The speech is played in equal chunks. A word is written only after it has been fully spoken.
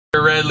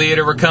Red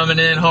leader, we're coming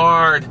in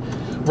hard.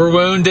 We're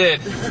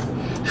wounded.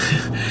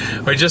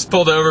 We just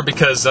pulled over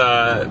because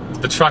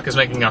the truck is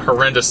making a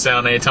horrendous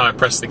sound anytime I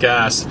press the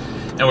gas.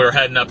 And we were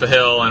heading up a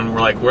hill, and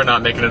we're like, we're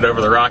not making it over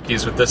the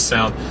Rockies with this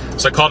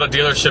sound. So I called a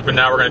dealership, and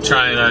now we're going to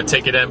try and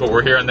take it in. But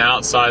we're here in the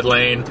outside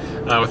lane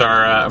with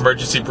our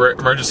emergency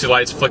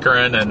lights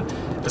flickering. And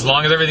as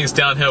long as everything's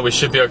downhill, we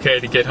should be okay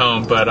to get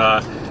home, but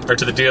or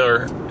to the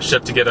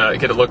dealership to get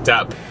it looked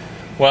at.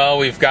 Well,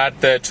 we've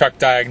got the truck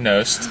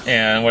diagnosed,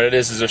 and what it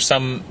is there's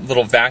some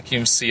little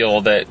vacuum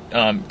seal that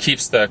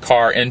keeps the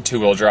car in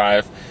two-wheel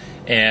drive,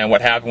 and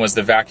what happened was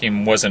the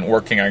vacuum wasn't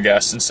working, I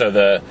guess, and so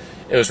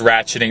it was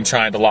ratcheting,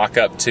 trying to lock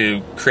up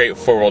to create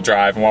four-wheel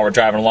drive, and while we're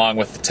driving along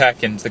with the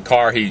tech in the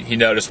car, he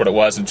noticed what it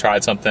was and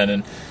tried something,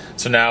 and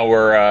so now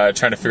we're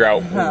trying to figure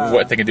out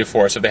what they can do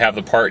for us, if they have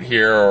the part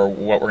here or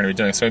what we're going to be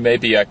doing. So we may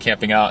be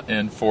camping out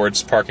in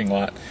Ford's parking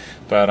lot,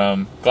 but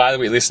glad that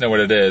we at least know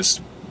what it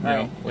is. You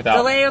know,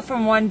 delay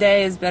from 1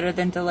 day is better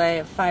than delay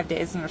of 5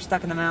 days when we're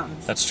stuck in the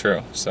mountains. That's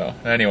true. So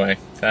anyway,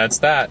 that's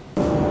that.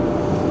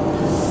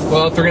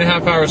 Well,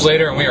 3.5 hours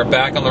later, and we are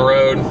back on the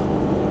road.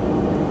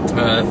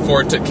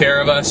 Ford took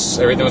care of us.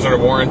 Everything was under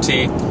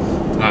warranty.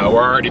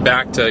 We're already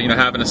back to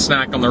having a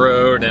snack on the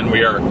road, and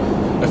we are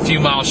a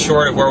few miles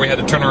short of where we had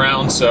to turn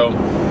around. So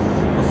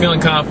we're feeling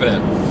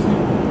confident.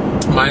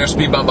 Minor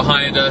speed bump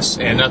behind us,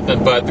 and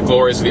nothing but the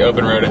glories of the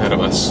open road ahead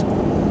of us.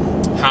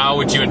 How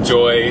would you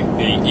enjoy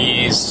the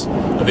ease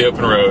of the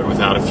open road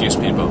without a few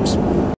speed bumps?